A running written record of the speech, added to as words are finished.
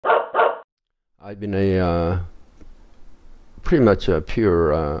I've been a pretty much a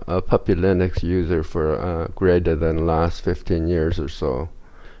pure PuppyLInux user for greater than the last 15 years or so,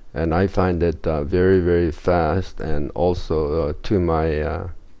 and I find it very fast, and also to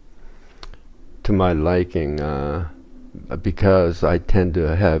my liking, because I tend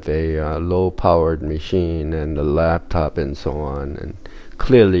to have a low-powered machine and a laptop and so on, and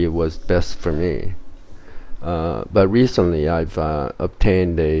clearly it was best for me. But recently I've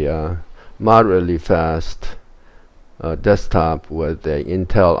obtained a moderately fast desktop with a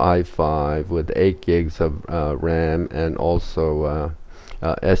Intel i5 with 8 gigs of RAM and also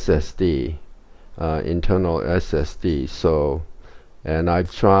SSD, internal SSD. So, and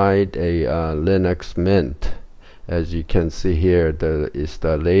I've tried a LinuxMint. As you can see here, is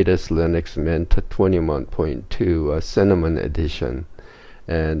the latest LinuxMint 21.2 Cinnamon edition,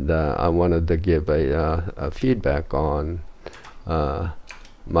 and I wanted to give a feedback on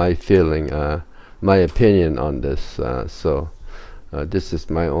my feeling, my opinion on this. So this is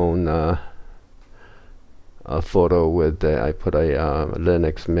my own photo with I put a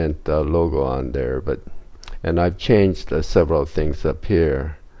LinuxMint logo on there, and I've changed several things up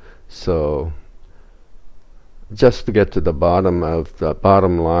here. So just to get to the bottom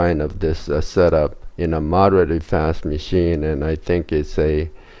line of this setup in a moderately fast machine, and I think it's a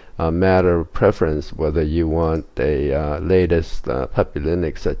matter of preference whether you want a latest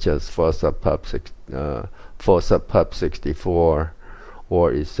PuppyLInux such as Forza Pup 64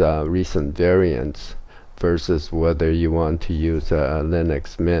 or its recent variants, versus whether you want to use a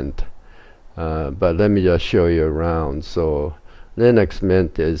LinuxMint. But let me just show you around. So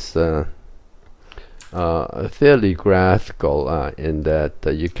LinuxMint is fairly graphical in that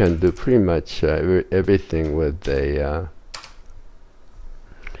you can do pretty much everything with a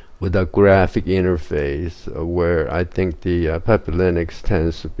graphic interface, where I think the PuppyLInux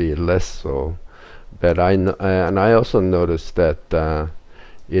tends to be less so. But and I also noticed that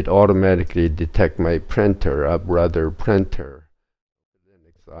it automatically detects my printer, a brother printer.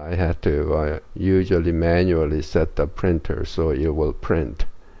 I had to usually manually set the printer so it will print.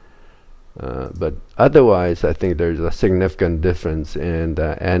 But otherwise, I think there's a significant difference in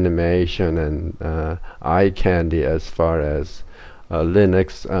the animation and eye candy as far as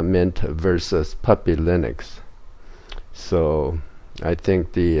LinuxMint versus PuppyLInux. So I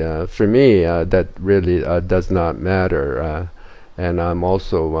think for me that really does not matter, and I'm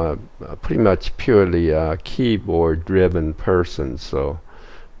also pretty much purely a keyboard driven person. So,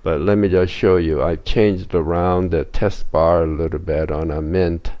 but let me just show you. I've changed around the test bar a little bit on a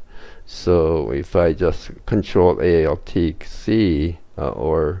Mint. So if I just Control Alt C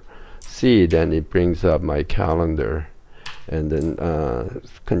or C, then it brings up my calendar, and then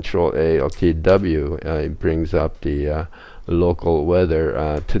Control Alt W, it brings up the local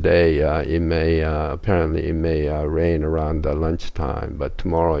weather. Today apparently it may rain around lunchtime, but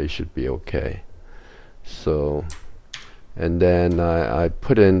tomorrow it should be okay. So, and then I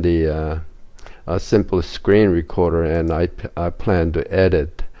put in the a simple screen recorder, and I plan to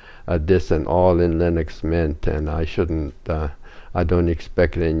edit this and all in LinuxMint, and I don't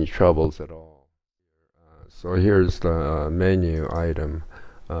expect any troubles at all. So here's the menu item.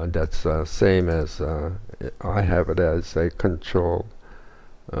 That's same as I have it as a control,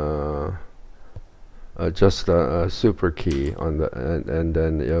 just a super key on the and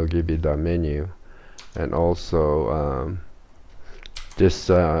then it'll give you the menu, and also this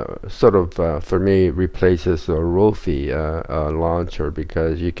sort of for me replaces a Rofi launcher,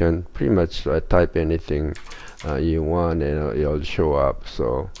 because you can pretty much type anything you want and it'll show up.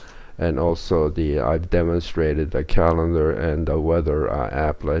 So, and also I've demonstrated the calendar and the weather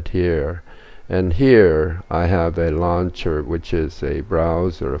applet here, and here I have a launcher which is a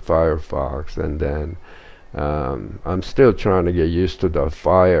browser, Firefox, and then I'm still trying to get used to the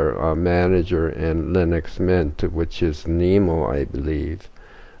file manager in LinuxMint, which is Nemo, I believe,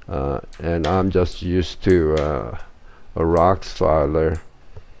 and I'm just used to a Rox filer.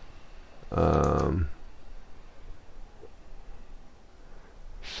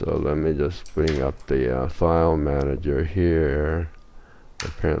 So let me just bring up the file manager here.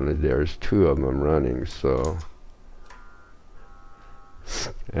 Apparently there's two of them running, so,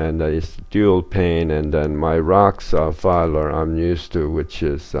 and it's dual pane, and then my Rox filer I'm used to, which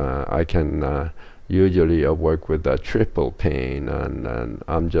is I can usually work with a triple pane, and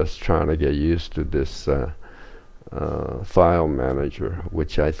I'm just trying to get used to this file manager,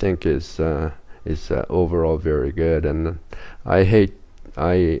 which I think is overall very good. And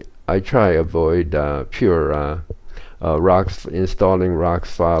I try avoid pure installing Rox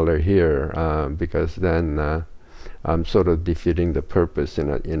filer here, because then I'm sort of defeating the purpose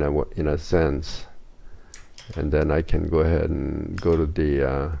in a sense. And then I can go ahead and go to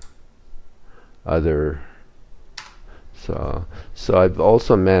the other. So I've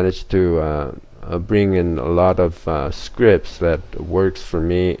also managed to bring in a lot of scripts that works for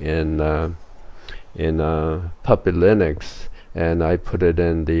me in PuppyLInux, and I put it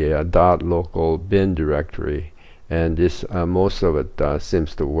in the .local bin directory, and this most of it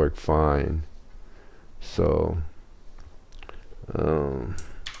seems to work fine. So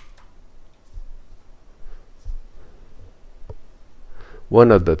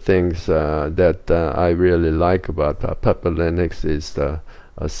one of the things that I really like about PuppyLInux is a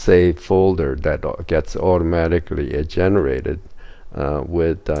save folder that gets automatically generated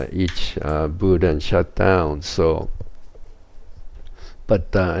with each boot and shutdown. So,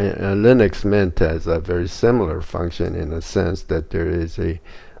 but LinuxMint has a very similar function in the sense that there is a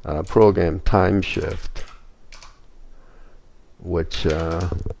program time shift, which does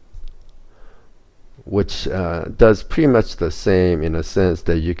pretty much the same in a sense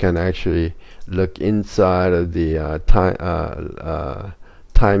that you can actually look inside of the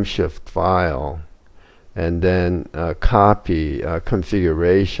time shift file and then copy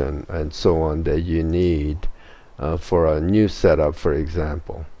configuration and so on that you need for a new setup, for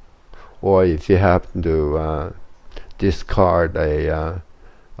example. Or if you happen to discard a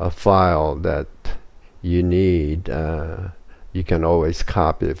file that you need, you can always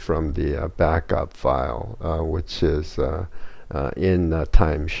copy it from the backup file, which is in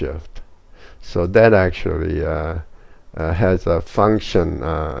time shift. So that actually has a function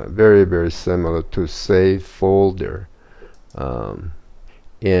very, very similar to save folder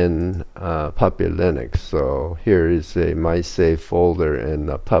in PuppyLInux. So here is my save folder in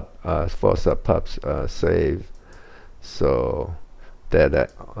FOSSA save. So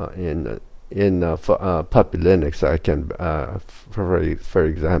that in PuppyLInux I can for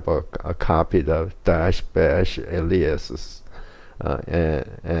example copy the --bash aliases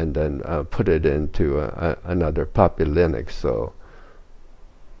and then put it into another PuppyLInux. So,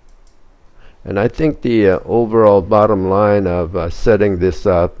 and I think the overall bottom line of setting this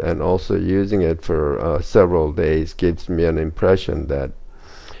up and also using it for several days gives me an impression that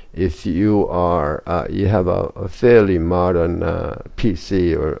if you are you have a fairly modern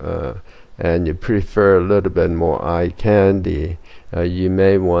PC or and you prefer a little bit more eye candy, you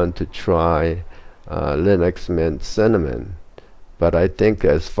may want to try LinuxMint Cinnamon. But I think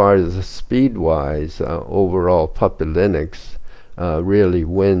as far as speed-wise, overall PuppyLInux really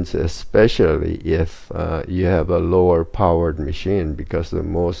wins, especially if you have a lower powered machine, because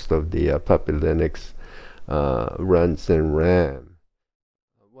most of the PuppyLInux runs in RAM.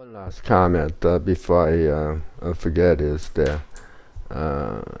 One last comment before I forget is the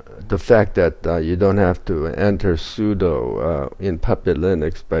fact that you don't have to enter sudo in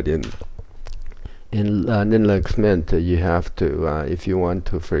PuppyLInux, but in LinuxMint you have to if you want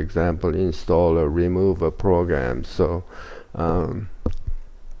to, for example, install or remove a program. So I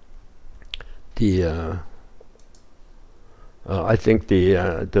think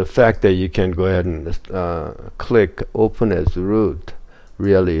the fact that you can go ahead and click open as root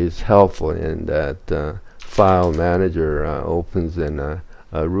really is helpful in that file manager opens in a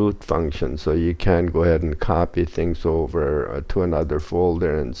root function, so you can go ahead and copy things over to another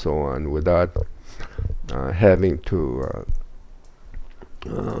folder and so on without having to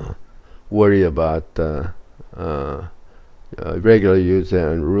worry about regular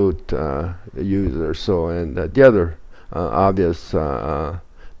user and root user. So, and the other obvious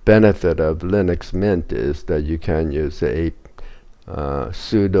benefit of LinuxMint is that you can use a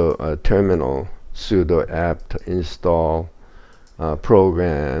sudo terminal sudo apt install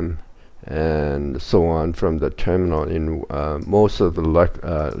program and so on from the terminal. In most of the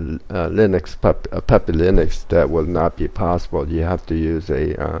Linux PuppyLInux that will not be possible. You have to use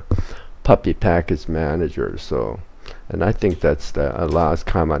a Puppy package manager. So, and I think that's the last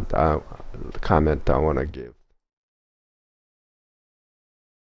comment I want to give.